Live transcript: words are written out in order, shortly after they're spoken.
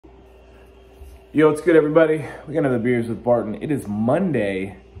Yo, what's good, everybody? We got another Beers with Barton. It is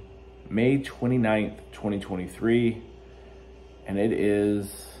Monday, May 29th, 2023, and it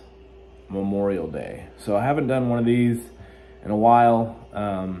is Memorial Day. So I haven't done one of these in a while.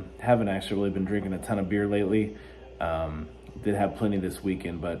 Haven't actually really been drinking a ton of beer lately. Did have plenty this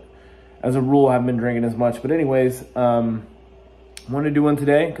weekend, but as a rule, I haven't been drinking as much. But anyways, I wanted to do one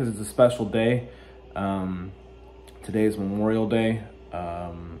today because it's a special day. Today is Memorial Day.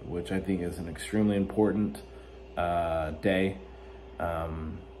 Which I think is an extremely important day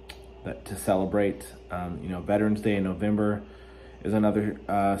to celebrate. Veterans Day in November is another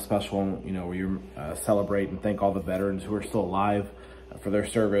special one, where you celebrate and thank all the veterans who are still alive for their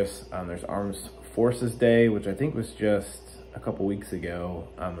service. There's Armed Forces Day, which I think was just a couple weeks ago.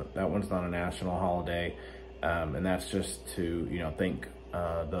 That one's not a national holiday, and that's just to, thank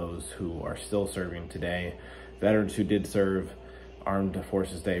those who are still serving today, veterans who did serve. Armed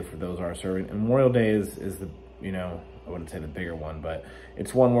Forces Day for those who are serving. And Memorial Day is the, I wouldn't say the bigger one, but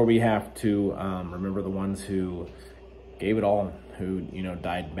it's one where we have to remember the ones who gave it all, who,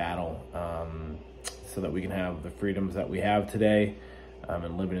 died in battle, so that we can have the freedoms that we have today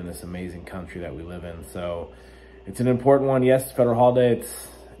and living in this amazing country that we live in. So it's an important one. Yes, it's a federal holiday. It's,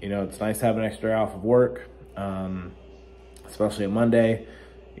 it's nice to have an extra day off of work, especially a Monday,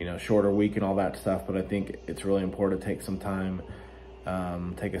 shorter week and all that stuff. But I think it's really important to take some time,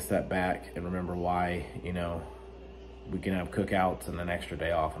 take a step back and remember why, we can have cookouts and an extra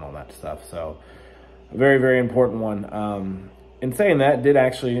day off and all that stuff. So a very, very important one. In saying that, did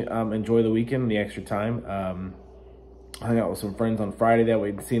actually enjoy the weekend, the extra time. Hung out with some friends on Friday that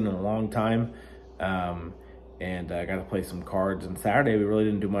we'd seen in a long time. And I got to play some cards. And Saturday, we really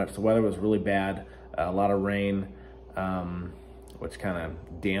didn't do much. The weather was really bad, a lot of rain, which kind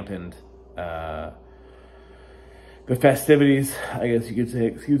of dampened the festivities, I guess you could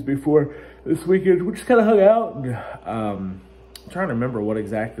say, for this weekend. We just kind of hung out. And, I'm trying to remember what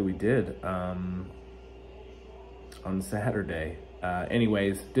exactly we did on Saturday.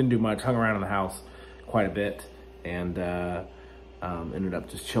 Anyways, didn't do much. Hung around in the house quite a bit, and ended up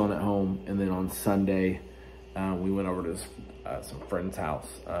just chilling at home. And then on Sunday, we went over to some friend's house.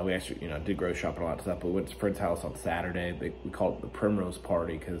 We actually, did grocery shopping and all that stuff, but we went to a friend's house on Saturday. We called it the Primrose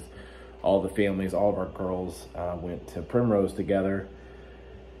Party because all the families, all of our girls went to Primrose together.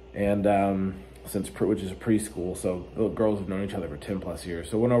 And which is a preschool, so the girls have known each other for 10 plus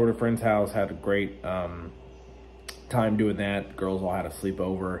years. So went over to a friend's house, had a great time doing that. Girls all had a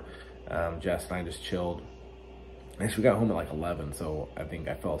sleepover. Jess and I just chilled. Actually, we got home at like 11, so I think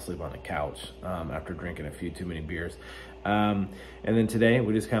I fell asleep on the couch after drinking a few too many beers. And then today,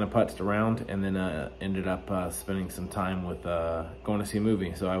 we just kind of putzed around, and then ended up spending some time with going to see a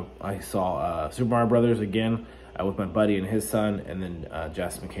movie. So I saw Super Mario Brothers again with my buddy and his son, and then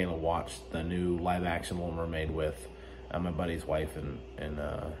Jess and Michaela watched the new live-action Little Mermaid with my buddy's wife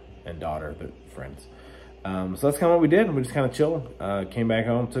and daughter, the friends. So that's kind of what we did. We just kind of chilled. Came back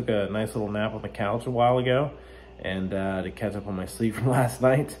home, took a nice little nap on the couch a while ago, and to catch up on my sleep from last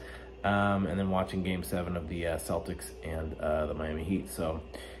night, and then watching Game 7 of the Celtics and the Miami Heat. So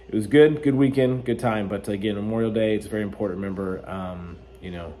it was good weekend, good time. But again, Memorial Day, it's very important to remember,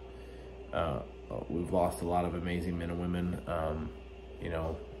 we've lost a lot of amazing men and women,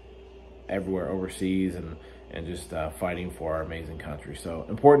 everywhere overseas and just fighting for our amazing country. So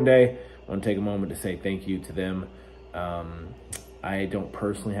important day. I want to take a moment to say thank you to them. I don't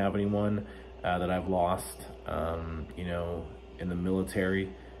personally have anyone that I've lost, in the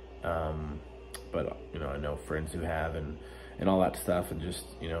military. But, I know friends who have and all that stuff, and just,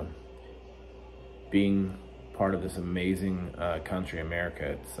 being part of this amazing country,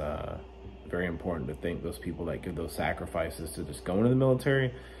 America, it's very important to thank those people that give those sacrifices to just go into the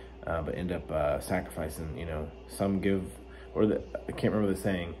military, but end up sacrificing, some give, I can't remember the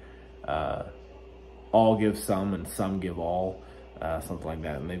saying, all give some and some give all, something like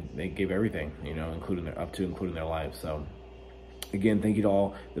that. And they gave everything, including their lives. So again, thank you to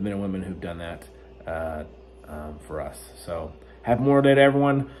all the men and women who've done that for us. So happy Memorial Day to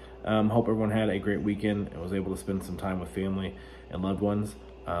everyone. Hope everyone had a great weekend and was able to spend some time with family and loved ones.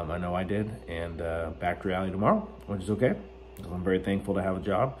 I know I did, and back to reality tomorrow, which is okay. I'm very thankful to have a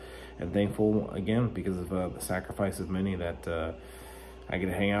job, and thankful again because of the sacrifice of many that I get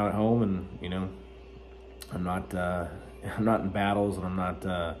to hang out at home, and I'm not in battles, and I'm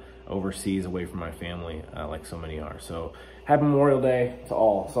not overseas away from my family like so many are. So happy Memorial Day to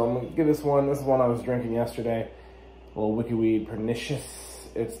all. So I'm gonna give this one. This is one I was drinking yesterday. A little WikiWeed Pernicious.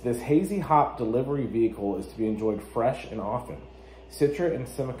 It's this hazy hop delivery vehicle is to be enjoyed fresh and often. Citra and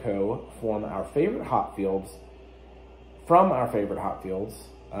Simcoe form our favorite hop fields. From our favorite hop fields,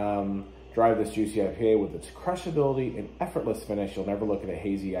 Drive this juicy IPA with its crushability and effortless finish. You'll never look at a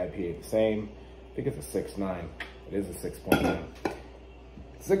hazy IPA the same. I think it's a 6.9. It is a 6.9.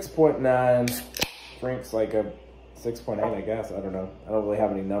 6.9 drinks like a 6.8, I guess. I don't know. I don't really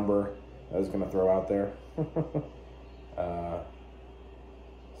have any number I was going to throw out there.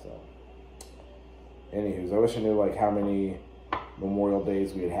 Anywho, I wish I knew like how many Memorial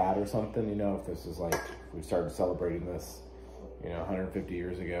Days we had or something, you know, if this is like, if we started celebrating this, you know, 150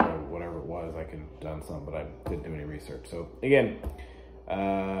 years ago or whatever it was, I could have done something, but I didn't do any research. So again,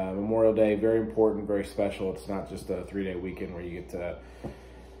 Memorial Day, very important, very special. It's not just a 3-day weekend where you get to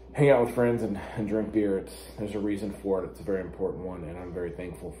hang out with friends and drink beer. There's a reason for it. It's a very important one, and I'm very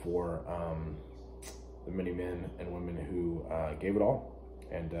thankful for the many men and women who gave it all.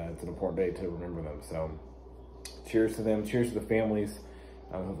 And it's an important day to remember them. So cheers to them. Cheers to the families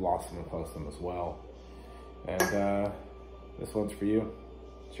who've lost them and lost them as well. And this one's for you.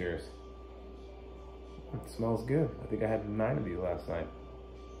 Cheers. It smells good. I think I had 9 of these last night.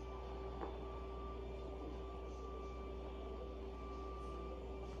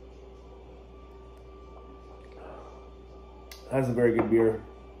 That's a very good beer.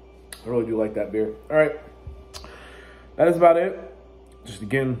 I really do like that beer. All right. That is about it. Just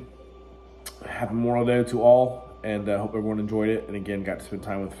again, happy Memorial Day to all, and I hope everyone enjoyed it. And again, got to spend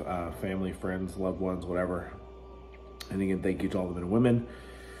time with family, friends, loved ones, whatever. And again, thank you to all the men and women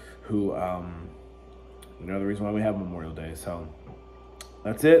who, you know, the reason why we have Memorial Day. So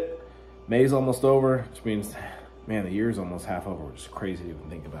that's it. May's almost over, which means, man, the year's almost half over, which is crazy to even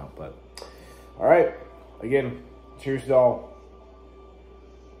think about. But all right, again, cheers to all.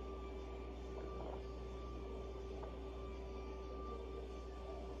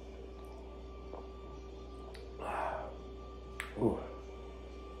 Ooh.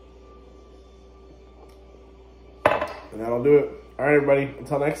 And that'll do it. All right, everybody.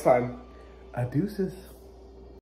 Until next time. Adeuces.